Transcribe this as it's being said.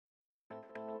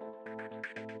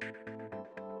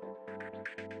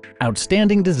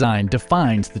Outstanding design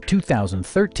defines the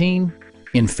 2013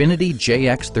 Infiniti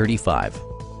JX35.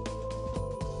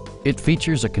 It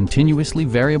features a continuously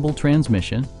variable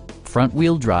transmission,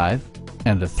 front-wheel drive,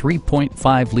 and a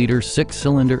 3.5-liter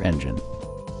six-cylinder engine.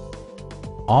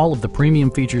 All of the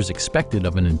premium features expected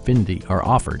of an Infiniti are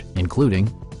offered,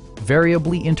 including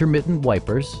variably intermittent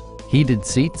wipers, heated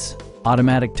seats,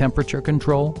 automatic temperature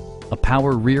control, a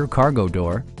power rear cargo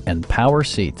door, and power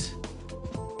seats.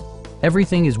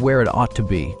 Everything is where it ought to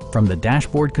be, from the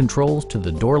dashboard controls to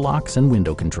the door locks and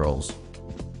window controls.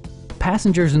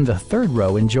 Passengers in the third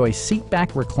row enjoy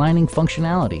seat-back reclining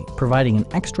functionality, providing an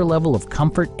extra level of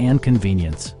comfort and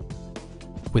convenience.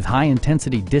 With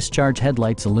high-intensity discharge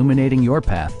headlights illuminating your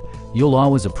path, you'll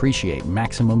always appreciate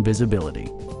maximum visibility.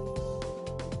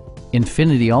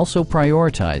 Infiniti also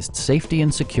prioritized safety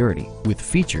and security with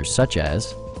features such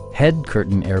as head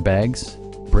curtain airbags,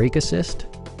 brake assist,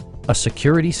 a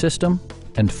security system,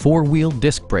 and four-wheel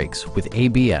disc brakes with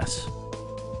ABS.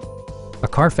 A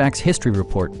Carfax history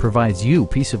report provides you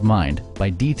peace of mind by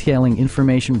detailing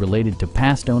information related to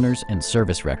past owners and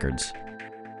service records.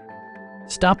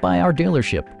 Stop by our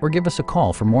dealership or give us a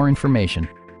call for more information.